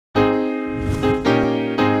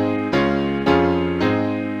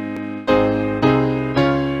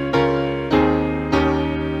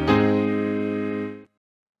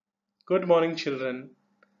Good morning, children.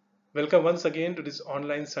 Welcome once again to this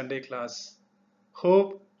online Sunday class.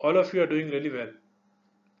 Hope all of you are doing really well.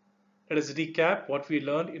 Let us recap what we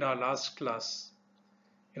learned in our last class.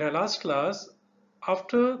 In our last class,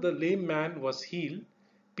 after the lame man was healed,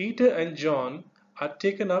 Peter and John are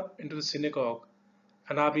taken up into the synagogue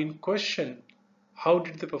and are being questioned, how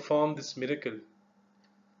did they perform this miracle?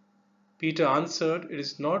 Peter answered, it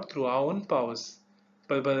is not through our own powers,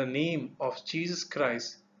 but by the name of Jesus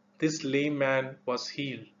Christ, this lame man was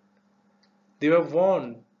healed. They were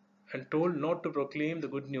warned and told not to proclaim the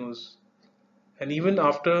good news, and even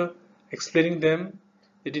after explaining them,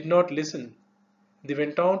 they did not listen. They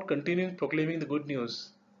went on continuing proclaiming the good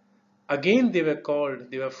news. Again they were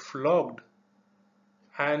called, they were flogged,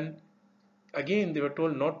 and again they were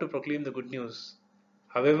told not to proclaim the good news.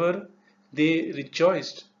 However, they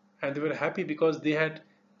rejoiced and they were happy because they had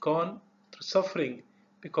gone through suffering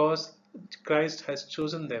because Christ has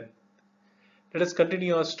chosen them. Let us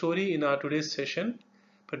continue our story in our today's session,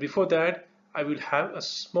 but before that, I will have a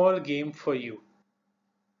small game for you.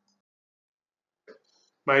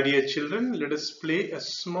 My dear children, let us play a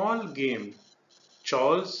small game,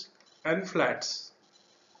 chawls and flats.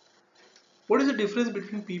 What is the difference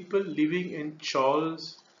between people living in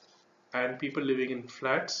chawls and people living in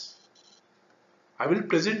flats? I will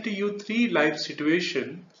present to you three life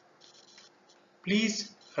situations.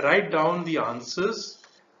 Please write down the answers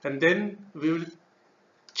and then we will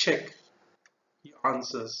check the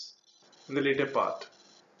answers in the later part.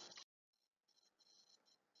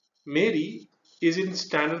 Mary is in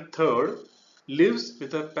standard third, lives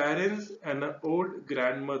with her parents and her old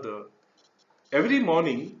grandmother. Every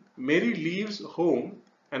morning, Mary leaves home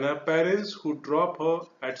and her parents who drop her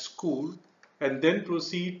at school and then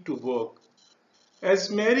proceed to work. As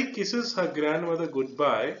Mary kisses her grandmother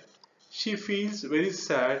goodbye, she feels very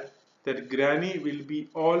sad that Granny will be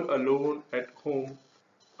all alone at home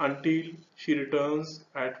until she returns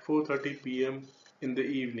at 4:30 p.m. in the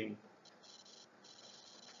evening.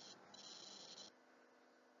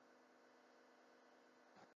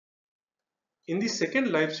 In the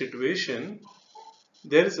second life situation,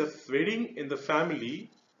 there is a wedding in the family.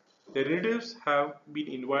 The relatives have been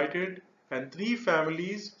invited and three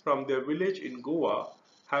families from their village in Goa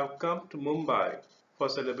have come to Mumbai for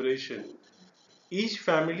celebration. Each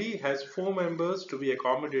family has four members to be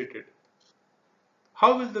accommodated.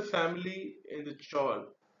 How will the family in the chawl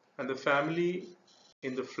and the family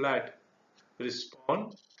in the flat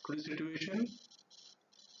respond to the situation?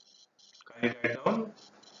 Can you write down?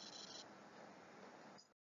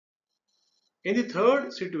 In the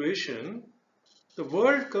third situation, the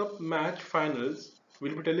World Cup match finals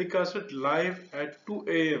will be telecasted live at 2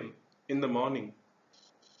 a.m. in the morning.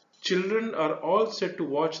 Children are all set to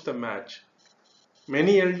watch the match.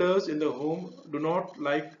 Many elders in the home do not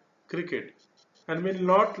like cricket and will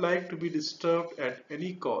not like to be disturbed at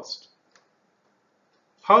any cost.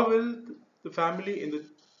 How will the family in the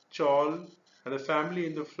chawl and the family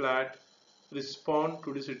in the flat respond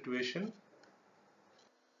to the situation?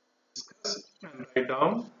 Discuss and write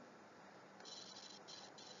down.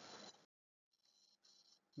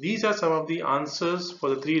 These are some of the answers for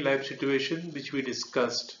the three life situations which we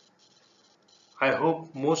discussed. I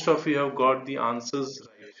hope most of you have got the answers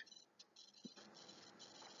right.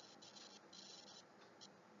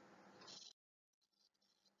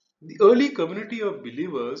 The early community of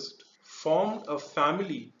believers formed a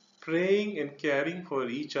family praying and caring for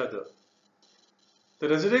each other. The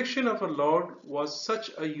resurrection of our Lord was such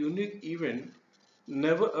a unique event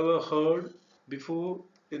never ever heard before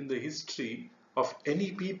in the history of any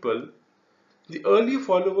people. The early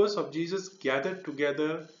followers of Jesus gathered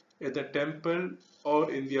together in the temple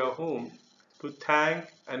or in their home to thank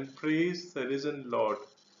and praise the risen Lord.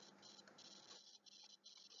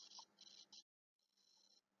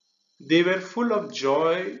 They were full of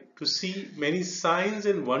joy to see many signs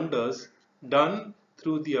and wonders done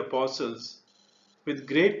through the apostles. With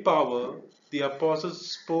great power, the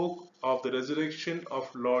apostles spoke of the resurrection of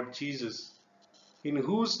Lord Jesus, in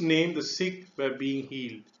whose name the sick were being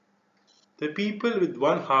healed. The people with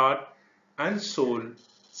one heart and soul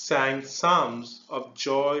sang psalms of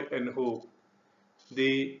joy and hope.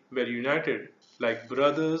 They were united like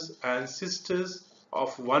brothers and sisters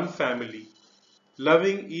of one family,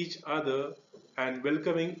 loving each other and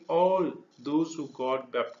welcoming all those who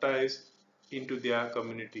got baptized into their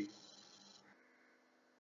community.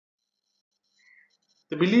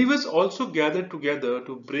 The believers also gathered together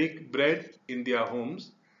to break bread in their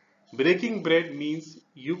homes. Breaking bread means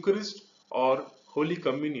Eucharist or Holy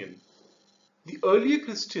Communion. The earlier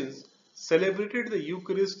Christians celebrated the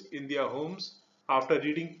Eucharist in their homes after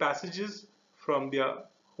reading passages from their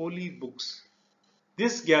holy books.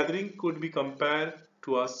 This gathering could be compared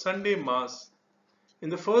to our Sunday Mass. In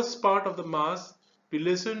the first part of the Mass, we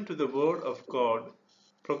listen to the Word of God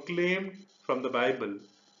proclaimed from the Bible.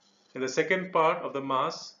 In the second part of the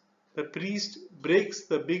Mass, the priest breaks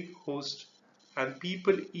the big host and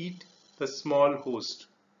people eat the small host.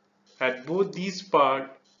 At both these parts,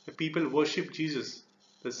 the people worship Jesus,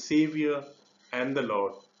 the Savior and the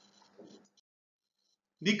Lord.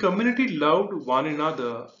 The community loved one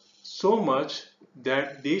another so much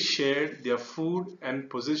that they shared their food and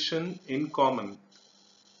possession in common.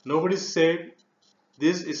 Nobody said,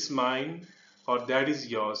 "This is mine" or "that is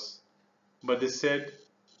yours," but they said,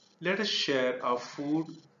 "Let us share our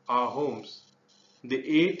food, our homes." They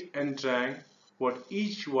ate and drank what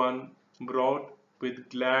each one brought with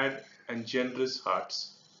glad and generous hearts.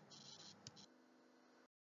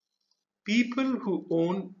 People who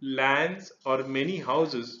owned lands or many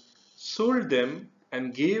houses sold them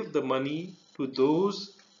and gave the money to those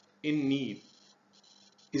in need.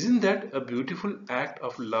 Isn't that a beautiful act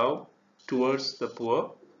of love towards the poor?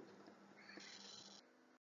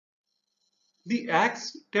 The Acts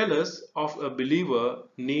tell us of a believer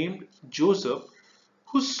named Joseph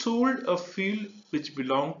who sold a field which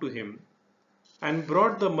belonged to him and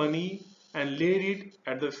brought the money and laid it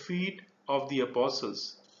at the feet of the apostles.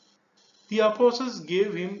 The apostles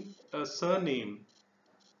gave him a surname,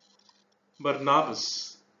 Barnabas,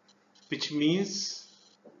 which means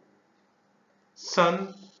son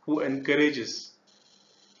who encourages.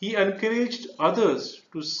 He encouraged others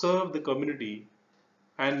to serve the community,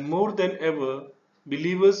 and more than ever,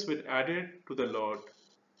 believers were added to the Lord.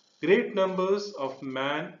 Great numbers of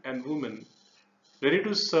men and women ready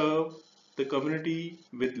to serve the community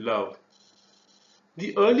with love.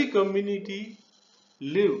 The early community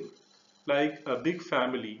lived like a big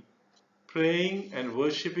family, praying and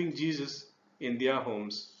worshipping Jesus in their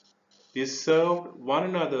homes. They served one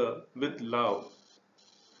another with love.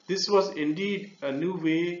 This was indeed a new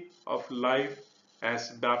way of life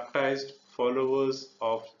as baptized followers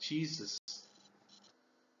of Jesus.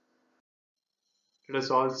 Let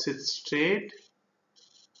us all sit straight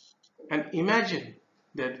and imagine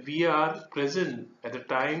that we are present at the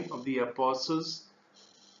time of the apostles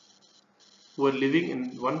who are living in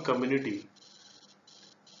one community.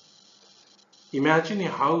 Imagine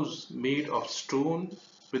a house made of stone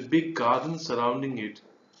with big gardens surrounding it.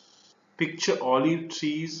 Picture olive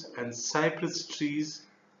trees and cypress trees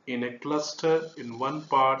in a cluster in one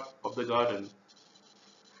part of the garden.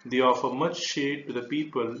 They offer much shade to the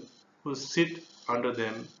people who sit under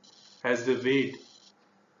them as they wait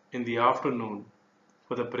in the afternoon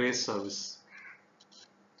for the prayer service.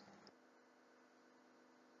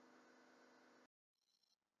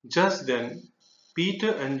 Just then,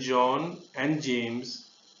 Peter and John and James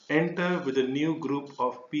enter with a new group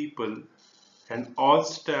of people and all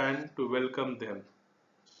stand to welcome them.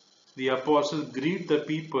 The apostles greet the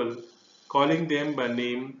people, calling them by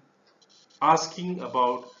name, asking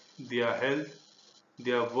about their health,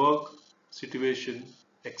 their work situation,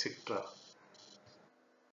 etc.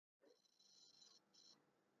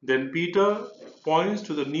 Then Peter points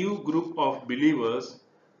to the new group of believers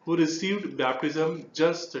who received baptism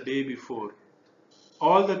just the day before.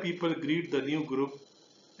 All the people greet the new group,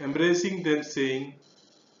 embracing them, saying,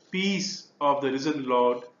 "Peace of the risen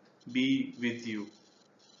Lord be with you."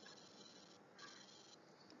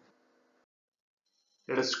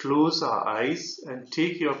 Let us close our eyes and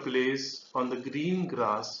take your place on the green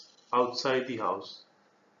grass outside the house.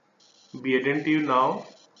 Be attentive now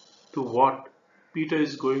to what Peter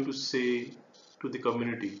is going to say to the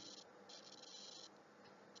community.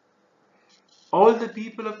 All the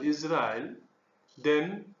people of Israel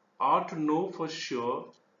then are to know for sure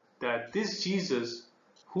that this Jesus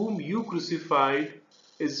whom you crucified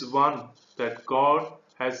is one that God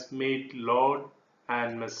has made Lord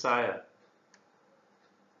and Messiah.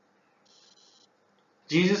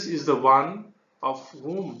 Jesus is the one of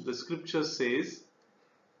whom the scripture says,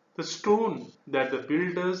 "The stone that the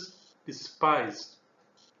builders despised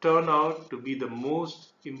turned out to be the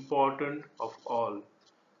most important of all."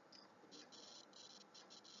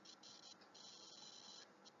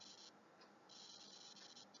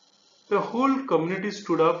 The whole community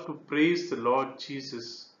stood up to praise the Lord Jesus.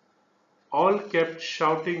 All kept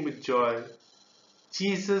shouting with joy,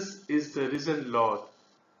 "Jesus is the risen Lord.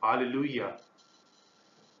 Alleluia."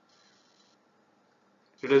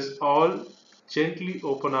 Let us all gently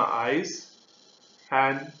open our eyes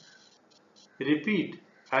and repeat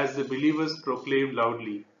as the believers proclaim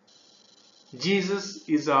loudly, "Jesus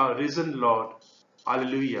is our risen Lord.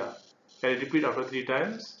 Alleluia." Can I repeat after 3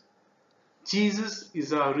 times? Jesus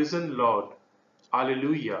is our risen Lord.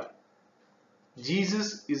 Alleluia.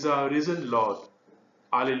 Jesus is our risen Lord.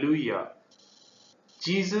 Alleluia.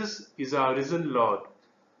 Jesus is our risen Lord.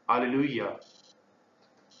 Alleluia.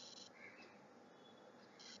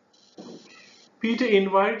 Peter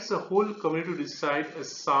invites the whole community to recite a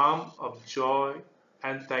psalm of joy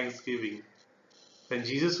and thanksgiving. When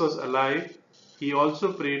Jesus was alive, he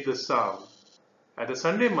also prayed the psalm. At the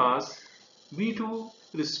Sunday Mass, we too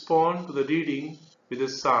respond to the reading with a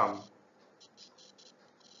psalm.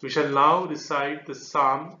 We shall now recite the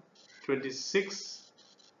Psalm 26.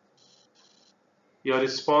 Your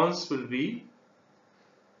response will be,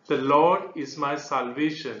 "The Lord is my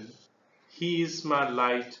salvation. He is my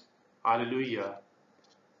light. Alleluia."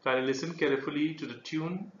 Kindly listen carefully to the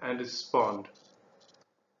tune and respond.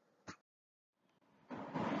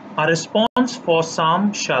 Our response for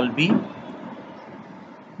Psalm shall be,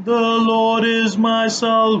 "The Lord is my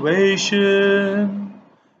salvation.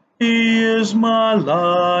 He is my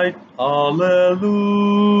light. Alleluia."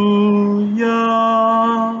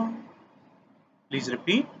 Please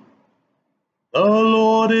repeat. The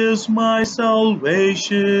Lord is my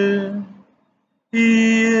salvation.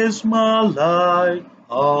 He is my light.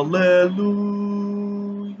 Alleluia.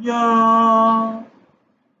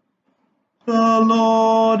 The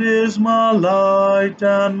Lord is my light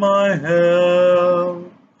and my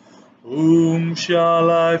help. Whom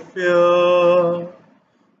shall I fear?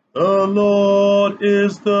 The Lord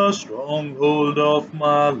is the stronghold of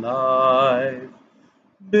my life.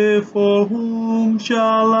 Before whom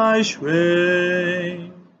shall I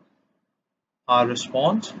shrink? Our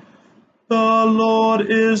response: the Lord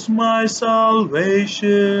is my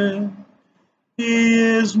salvation. He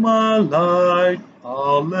is my light.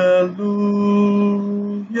 Alleluia.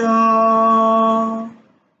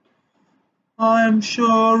 I am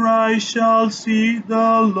sure I shall see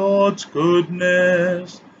the Lord's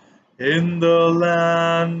goodness in the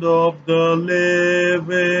land of the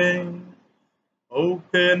living.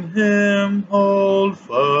 Hope in Him, hold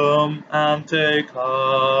firm and take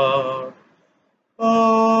heart.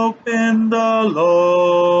 Hope in the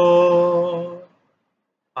Lord.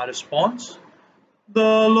 Our response: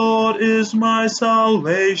 the Lord is my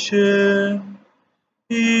salvation.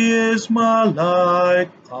 He is my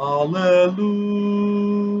light. Alleluia.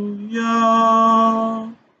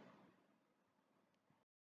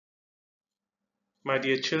 My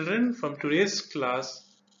dear children, from today's class,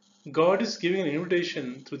 God is giving an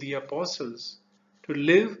invitation through the apostles to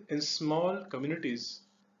live in small communities,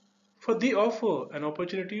 for they offer an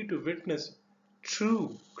opportunity to witness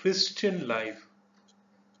true Christian life.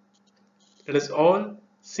 Let us all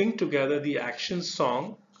sing together the action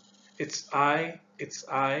song, "It's I, it's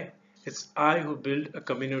I, it's I who build a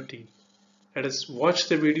community." Let us watch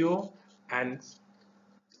the video and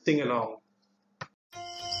sing along.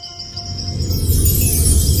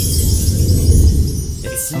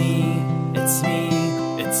 It's me, it's me,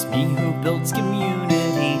 it's me who builds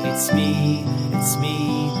community. It's me, it's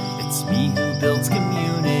me, it's me who builds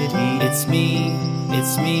community. It's me,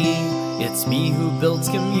 it's me, it's me who builds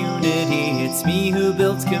community. It's me who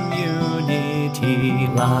builds community.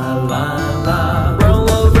 La la la, roll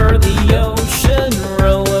over the ocean,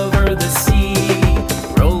 roll over the sea,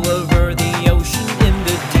 roll over the ocean in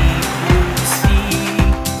the deep blue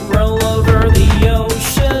sea. Roll over the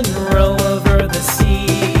ocean, roll over the sea.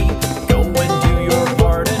 Go and do your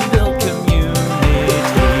part and build community.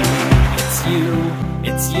 It's you,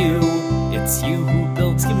 it's you, it's you who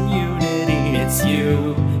builds community. It's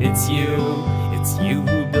you, it's you, it's you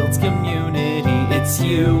who builds community. It's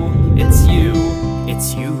you, it's you,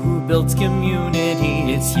 it's you who builds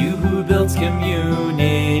community. It's you who builds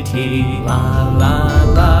community. La la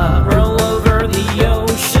la, roll over the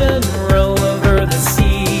ocean, roll over the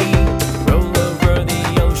sea, roll over the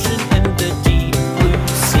ocean and the deep blue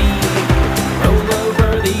sea. Roll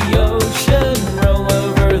over the ocean, roll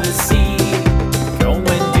over the sea. Go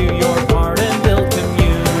and do your part and build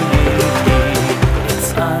community.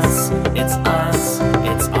 It's us, it's us,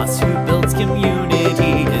 it's us who builds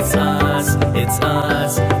community. It's us, it's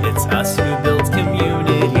us, it's us who builds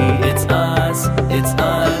community. It's us, it's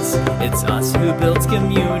us, it's us who builds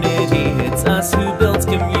community.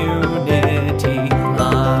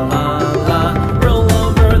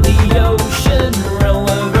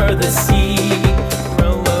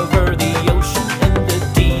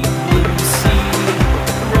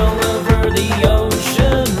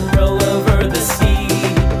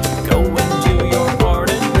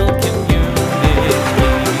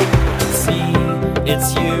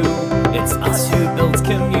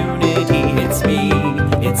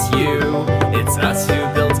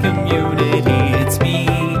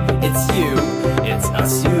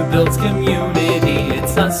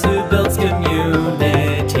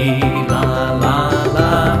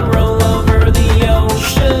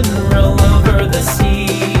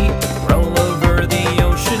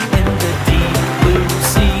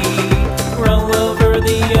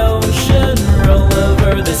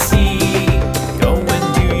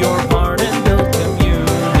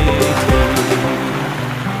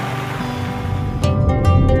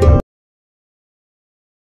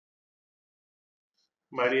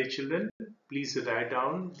 My dear children, please write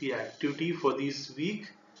down the activity for this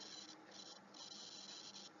week.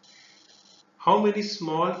 How many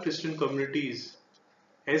small Christian communities,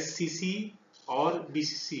 SCC or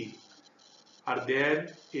BCC, are there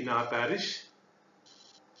in our parish?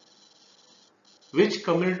 Which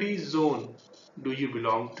community zone do you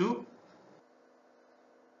belong to?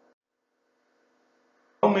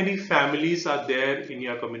 How many families are there in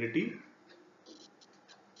your community?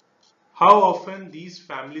 How often these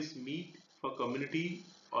families meet for community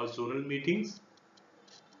or zonal meetings?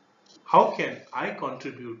 How can I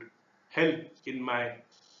contribute, help in my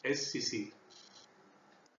SCC?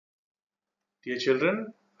 Dear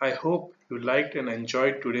children, I hope you liked and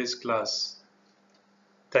enjoyed today's class.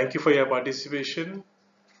 Thank you for your participation.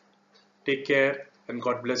 Take care and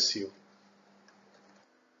God bless you.